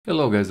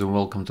Hello guys and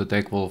welcome to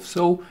TechWolf.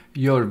 So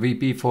your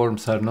WP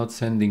forms are not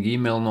sending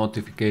email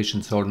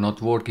notifications or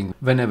not working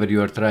whenever you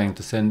are trying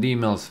to send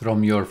emails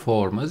from your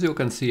form. As you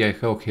can see, I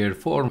have here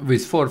form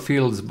with 4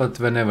 fields, but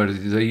whenever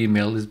the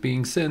email is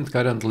being sent,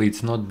 currently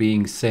it's not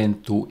being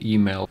sent to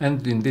email.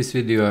 And in this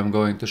video I'm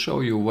going to show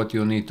you what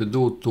you need to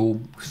do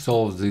to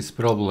solve this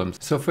problem.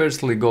 So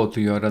firstly, go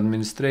to your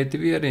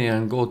administrative area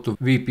and go to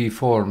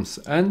WPforms,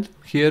 and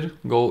here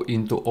go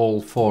into all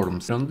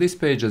forms. On this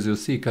page, as you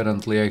see,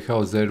 currently I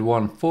have there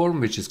one form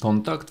which is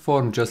contact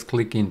form. Just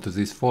click into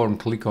this form,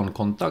 click on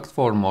contact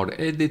form or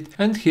edit,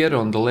 and here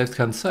on the left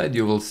hand side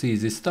you will see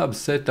this tab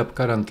setup.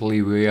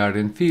 Currently we are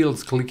in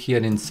fields. Click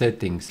here in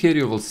settings. Here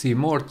you will see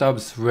more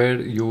tabs where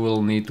you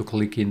will need to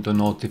click into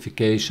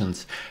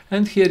notifications,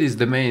 and here is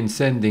the main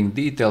sending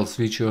details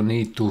which you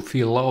need to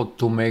fill out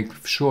to make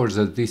sure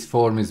that this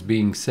form is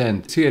being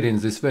sent. Here in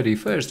this very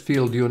first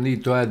field you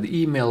need to add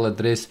email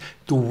address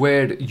to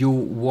where you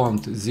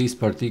want this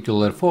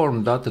particular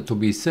form data to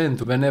be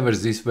sent whenever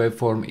this web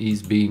form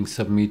is being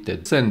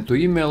submitted. Send to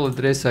email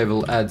address, I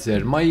will add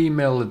there my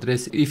email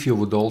address. If you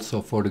would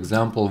also, for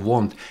example,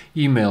 want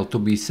email to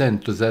be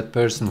sent to that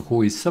person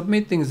who is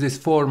submitting this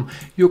form,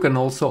 you can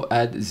also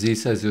add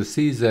this. As you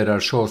see, there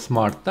are show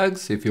smart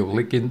tags. If you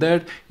click in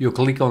there, you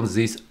click on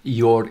this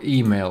your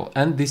email,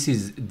 and this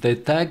is the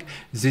tag.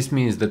 This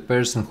means the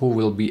person who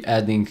will be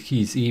adding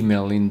his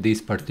email in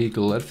this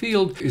particular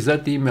field,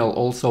 that email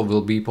also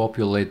will be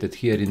populated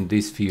here in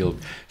this field.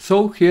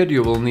 So here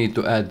you will need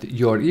to add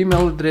your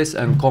email address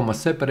and comma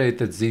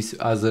separated this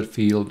other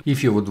field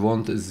if you would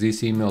want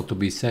this email to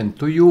be sent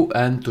to you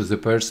and to the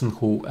person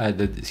who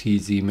added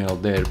his email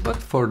there. But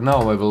for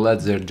now I will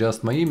add there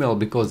just my email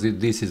because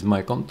this is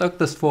my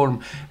contact us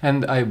form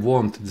and I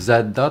want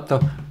that data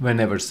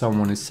whenever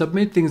someone is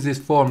submitting this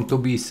form to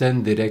be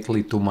sent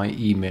directly to my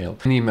email.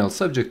 In email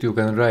subject you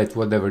can write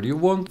whatever you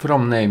want.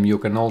 From name you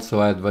can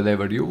also add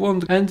whatever you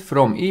want, and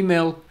from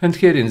email, and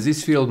here in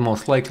this field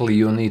most likely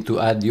you need to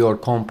add your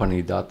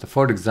company data.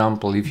 For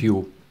example, if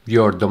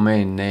your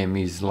domain name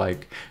is,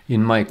 like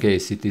in my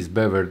case it is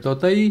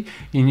bever.ie,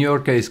 in your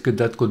case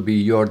that could be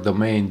your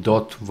domain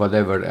dot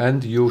whatever,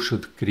 and you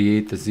should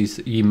create this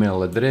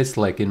email address.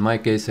 Like in my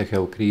case I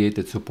have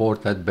created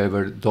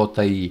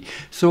support@bever.ie.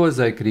 So as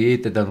I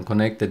created and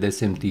connected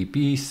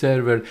SMTP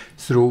server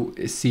through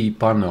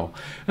cPanel.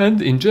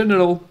 And in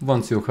general,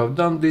 once you have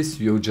done this,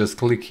 you just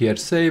click here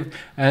save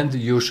and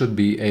you should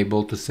be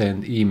able to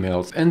send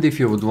emails. And if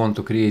you would want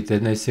to create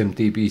an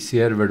SMTP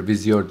server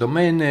with your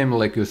domain name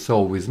like you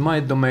saw with my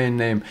domain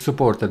name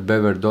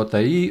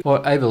support@bever.ie,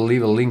 or I will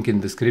leave a link in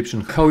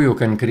description how you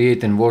can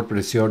create in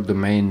WordPress your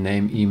domain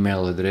name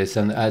email address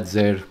and add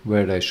there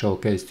where I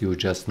showcased you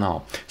just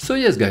now. So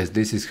yes guys,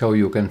 this is how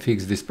you can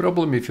fix this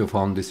problem. If you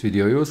found this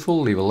video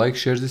useful, leave a like,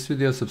 share this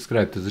video,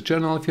 subscribe to the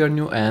channel if you are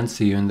new, and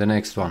see you in the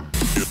next one.